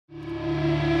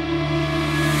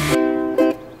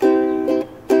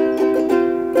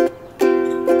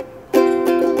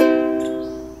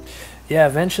Yeah,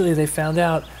 eventually they found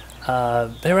out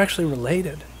they were actually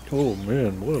related. Oh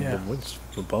man, what's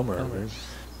a bummer, man.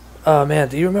 Oh man,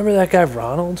 do you remember that guy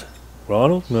Ronald?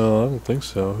 Ronald? No, I don't think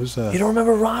so. Who's that? You don't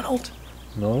remember Ronald?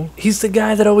 No? He's the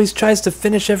guy that always tries to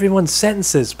finish everyone's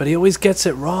sentences, but he always gets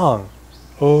it wrong.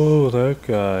 Oh, that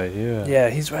guy, yeah. Yeah,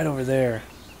 he's right over there.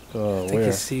 Oh, I think he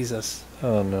where? sees us.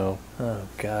 Oh, no. Oh,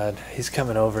 God. He's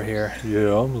coming over here.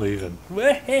 Yeah, I'm leaving.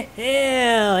 Well,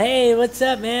 hey, what's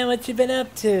up, man? What you been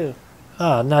up to?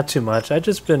 Oh, not too much. I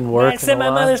just been working I said a my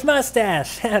lot. mother's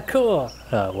mustache. Cool.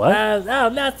 What? Oh,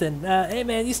 nothing. Hey,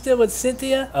 man, you still with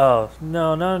Cynthia? Oh,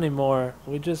 no, not anymore.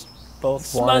 We just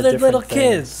both wanted Smothered different little things.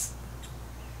 kids.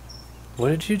 What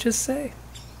did you just say?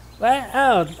 What?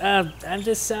 I'm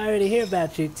just sorry to hear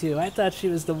about you two. I thought she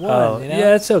was the one, Oh, you know?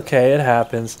 yeah, it's okay. It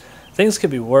happens. Things could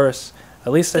be worse.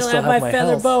 At least I Still still have my my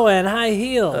feather health. boa and high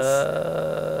heels.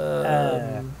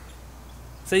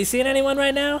 So you seeing anyone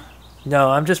right now?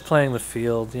 No, I'm just playing the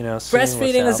field, you know, seeing what's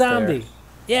Breastfeeding a out zombie. there.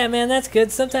 Yeah, man, that's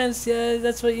good. Sometimes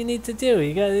that's what you need to do.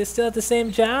 You still at the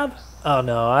same job? Oh,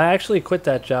 no, I actually quit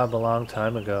that job a long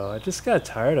time ago. I just got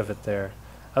tired of it there.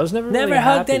 I was never Never really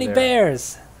hugged happy any there.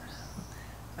 bears.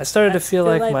 I started to feel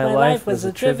like my life was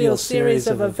a trivial series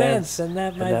of events, and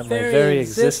that and that my very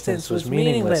existence was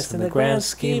meaningless in the grand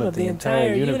scheme of the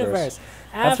entire universe.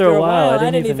 After a while, I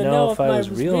didn't even know if I was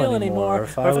real anymore, or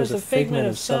if I was a figment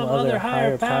of some other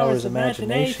higher power's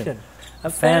imagination, a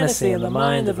fantasy in the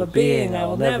mind of a being I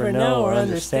will never know or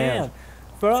understand.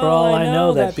 For all I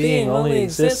know, that being only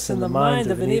exists in the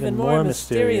mind of an even more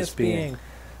mysterious being.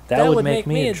 That would make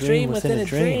me a dream within a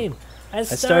dream. I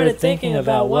started thinking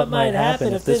about what might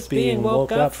happen if this being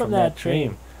woke up from that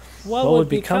dream. What would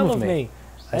become of me?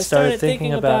 I started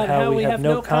thinking about how we have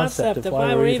no concept of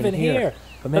why we're even here.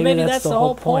 But maybe that's the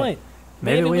whole point.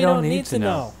 Maybe we don't need to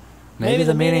know. Maybe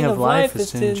the meaning of life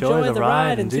is to enjoy the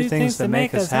ride and do things that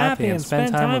make us happy and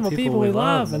spend time with people we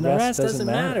love, and the rest doesn't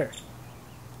matter.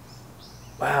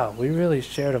 Wow, we really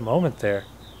shared a moment there.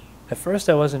 At first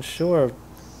I wasn't sure,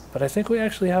 but I think we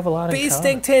actually have a lot in Bee common.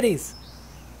 sting titties.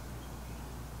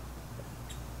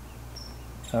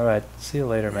 All right, see you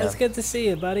later, man. It's good to see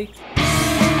you, buddy.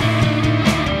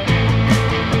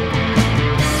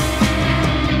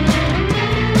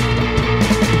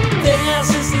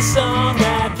 This is the song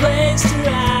that plays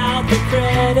throughout the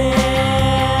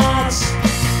credits.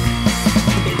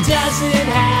 It doesn't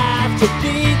have to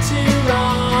be too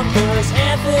long, 'cause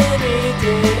Anthony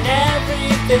did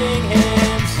everything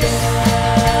himself.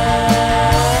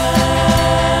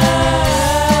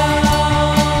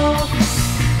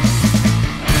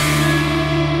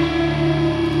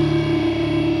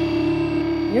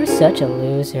 You're such a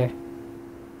loser.